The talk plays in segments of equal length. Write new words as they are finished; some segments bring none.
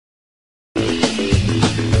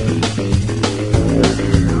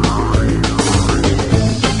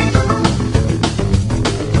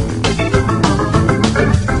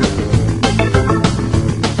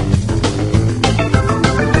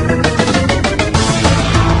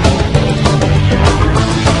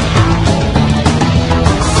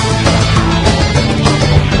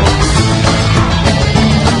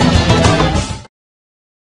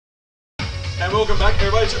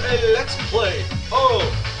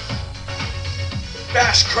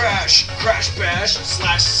Bash Crash, Crash Bash,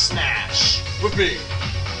 slash Smash. With me,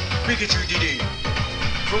 Pikachu DD.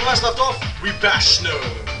 From last left off, we bashed Snow,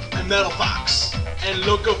 and Metal Fox, and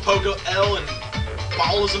Loco Pogo L, and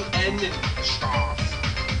Ballism N, and Scarf.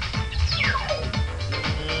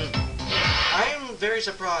 I am very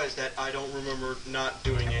surprised that I don't remember not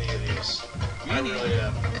doing any of these. I really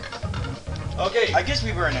am. Okay. I guess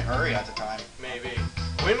we were in a hurry at the time. Maybe.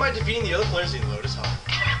 Win by defeating the other players in Lotus Hall.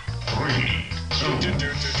 3, 2, 1,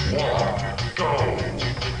 go!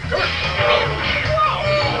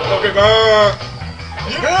 Okay, bye.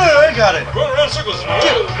 Good, I got it. Run around in circles.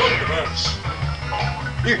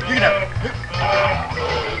 Here, you can have it.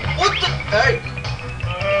 What the? Hey.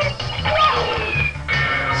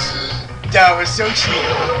 That was so cheap.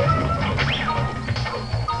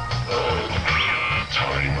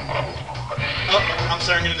 Oh, I'm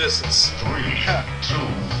staring in the distance. 3, 2,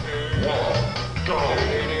 1, go!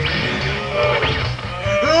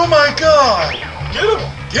 Oh my god! Get him!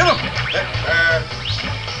 Get him!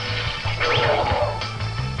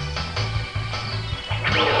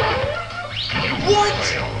 What?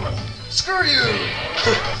 Screw you!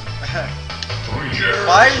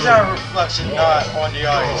 Why is our reflection not on the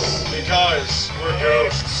ice? Because we're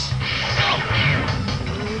ghosts.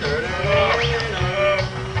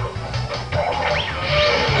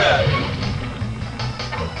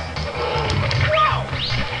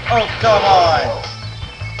 Oh, come on!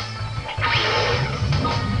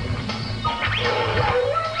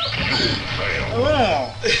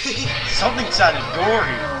 Oh, something sounded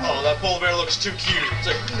gory. Oh, that polar bear looks too cute. It's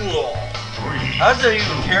like, whoa. How's it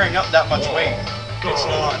even carrying up that much weight? It's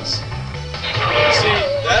not. See,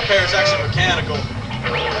 that bear is actually mechanical.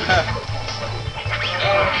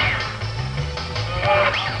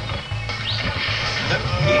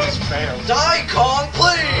 He just failed. Die, Kong,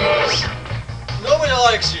 please! Nobody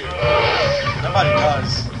likes you. Nobody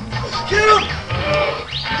does. Get him!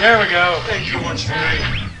 There we go. Thank you, Orange Fury.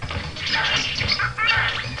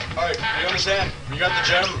 Alright, you understand? You got the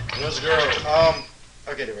gem, there's a girl.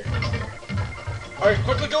 Okay, there we go. Alright,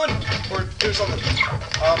 quickly go in, or do something.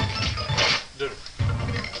 Dude.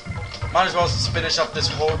 Might as well just finish up this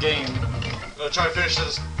whole game. Try to finish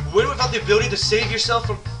this. Win without the ability to save yourself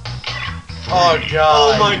from... Oh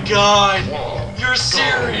god. Oh my god! You're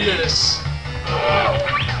serious!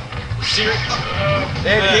 Serious?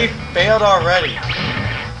 He failed already.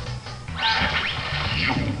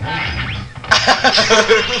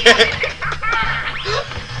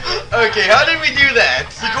 Okay, how did we do that?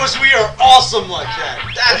 Because we are awesome like that.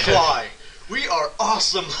 That's why. We are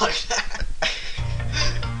awesome like that.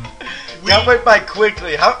 That went by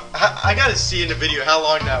quickly. How I gotta see in the video how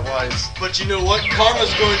long that was. But you know what?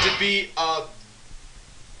 Karma's going to be a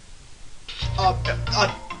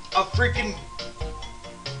freaking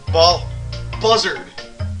buzzard.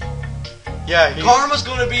 Yeah. Karma's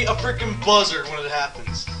going to be a freaking buzzard when it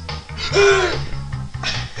happens.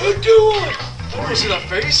 Do it! I want to see that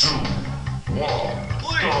face.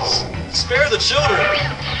 Please spare the children.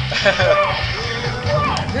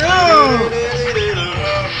 No.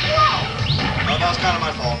 That was kind of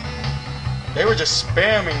my fault. They were just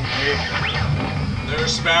spamming me. They're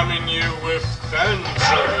spamming you with fan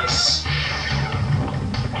service.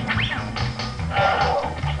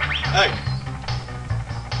 Hey,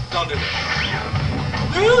 don't do that.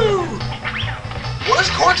 No! What does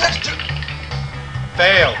Cortex do?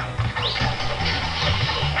 Fail.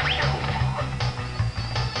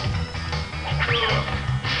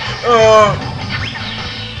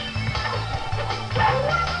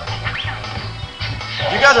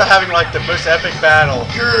 You guys are having like the most epic battle.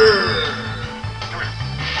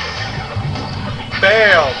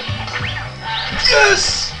 Failed.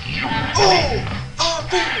 Yes! Oh!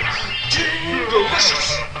 Dingolicious!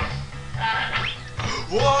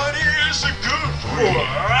 What is it good for?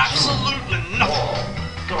 Absolutely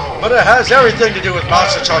nothing. But it has everything to do with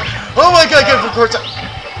monster charge. Oh my god, get from Cortex.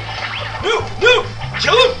 No! No!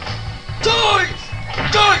 Kill him! Die!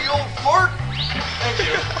 Die, you old fart! Thank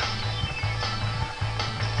you.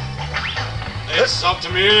 It's up to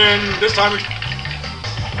me, and this time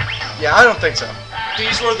Yeah, I don't think so.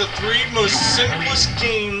 these were the 3 most simplest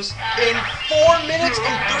games in 4 minutes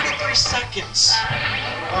and 33 seconds.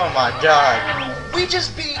 Oh my god. We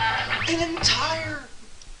just beat an entire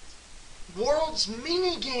world's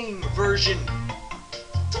minigame version.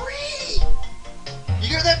 3! You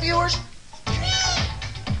hear that, viewers? 3!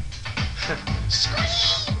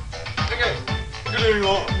 Scream! Okay, continuing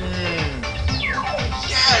on.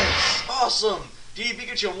 Yes! Awesome! DD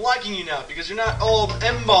Pikachu, I'm liking you now because you're not all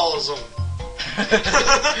M-ballism.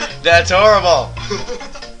 That's horrible.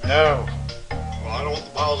 No. Well, I don't want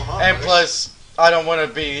the balls on my And face. plus, I don't want to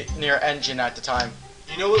be near engine at the time.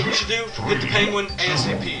 You know what we should do? Hit the penguin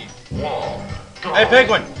ASAP. Hey,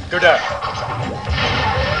 penguin, go down.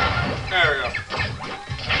 There we go.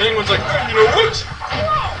 Penguin's like, hey, you know what?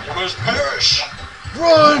 You must perish.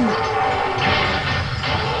 Run!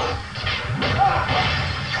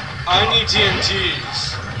 I need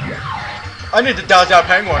TNTs. I need to dodge that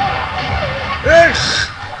penguin. Yes!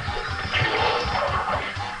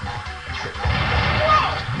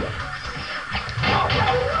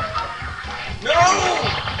 No!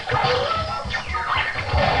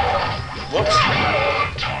 Whoops.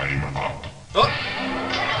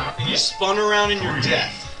 Oh. And you spun around in your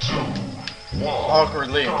death.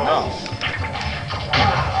 Awkwardly enough.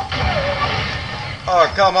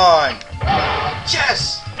 Oh, come on.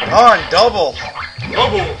 Yes! On double.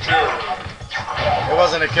 Double kill. It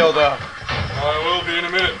wasn't a kill, though. I will be in a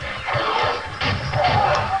minute.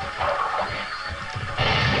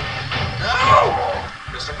 No!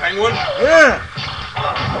 Mr. Penguin. Yeah.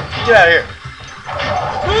 Get out of here.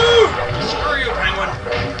 Woo! Screw you, Penguin.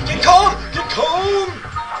 Get calm! Get calm!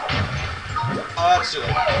 That's too late.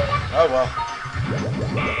 Oh, well.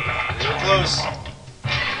 You're close.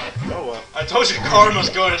 Oh, well. I told you karma's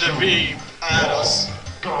going to be at us.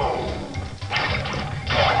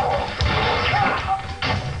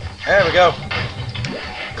 There we go.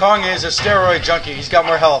 Kong is a steroid junkie. He's got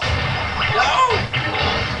more health. No!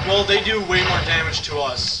 Well, they do way more damage to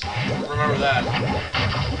us. Remember that.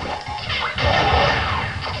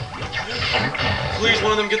 Please,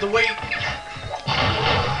 one of them get the weight.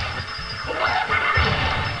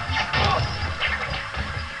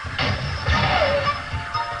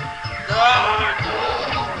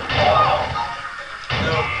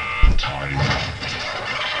 No.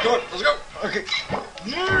 Come on, let's go. Okay.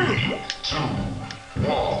 3, 2,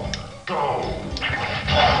 1, go!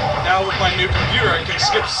 Now with my new computer, I can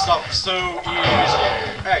skip stuff so easily.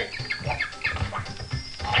 Hey.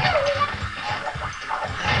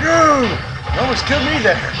 No! You almost killed me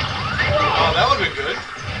there. Oh, that would've been good.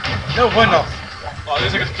 No, one off. Oh, at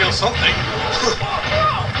least I get to kill something.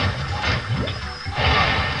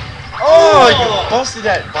 Oh, you busted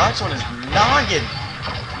that box on his noggin.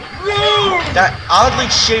 No! That oddly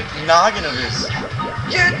shaped noggin of his.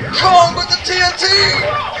 Get Kong with the TNT!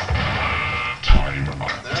 Time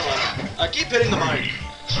up. There, well, I keep hitting the mic.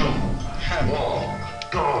 2,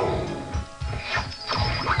 1, go!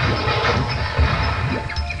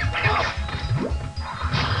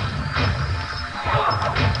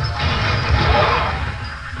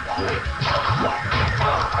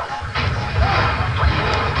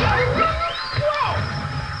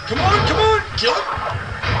 Come on, kill it!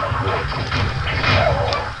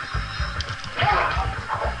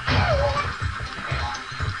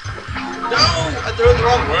 No! I threw it the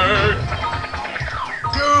wrong way!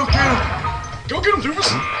 Go get him, Doofus!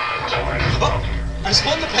 Oh, I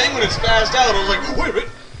spun the penguin and spazzed out. I was like, wait a minute!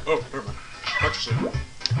 Oh, never mind. Interesting.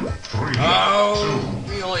 3, Oh,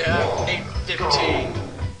 we only have 8:15.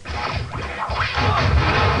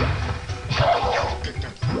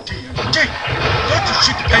 Don't you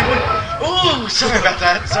shoot the penguin! Oh, sorry about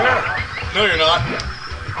that, sir. No, you're not.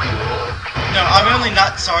 No, I'm only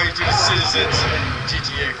not sorry to the citizens in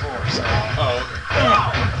GTA 4, so. Oh, okay.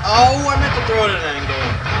 Oh, I meant to throw it at an angle.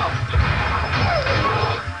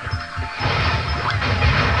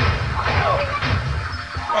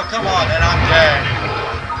 Oh, come on, and I'm dead.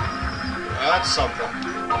 That's something.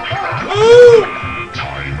 Woo!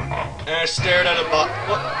 time up. And I stared at a What?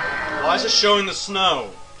 Why is it showing the snow?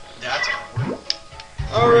 That's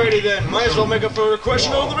Alrighty then, might as well make up for the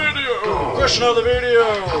question of the video! Question of the video!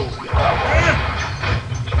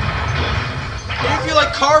 If you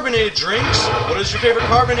like carbonated drinks, what is your favorite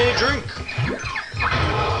carbonated drink?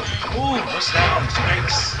 Ooh, what's that on his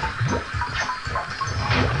face?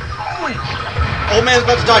 Old man's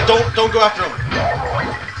about to die, don't go after him.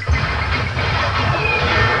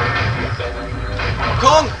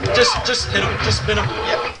 Kong, just hit him, just spin him.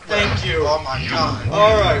 Yeah, thank you. Oh my god.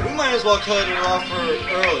 Alright, we might as well cut it off for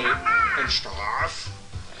early and stuff.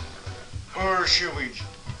 Or should we?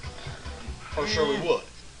 Or sure we would.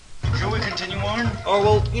 Should we continue on? Oh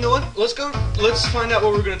well, you know what? Let's find out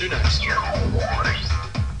what we're gonna do next.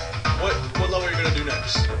 What level are you gonna do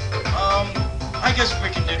next? I guess we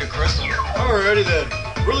can do the crystal. Alrighty then.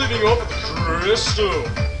 We're leaving you off with the crystal.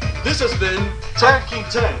 This has been Tag King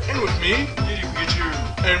 10, and with me, Did you get you?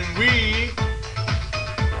 and we,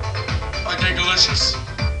 I Dingolicious.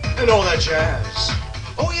 and all that jazz.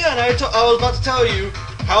 Oh yeah, and I was about to tell you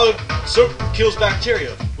how soap kills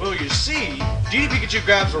bacteria. Well, you see, DD Pikachu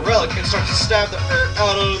grabs a relic and starts to stab the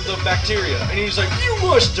out of the bacteria, and he's like, "You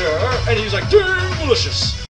must die," and he's like, "Dingolicious."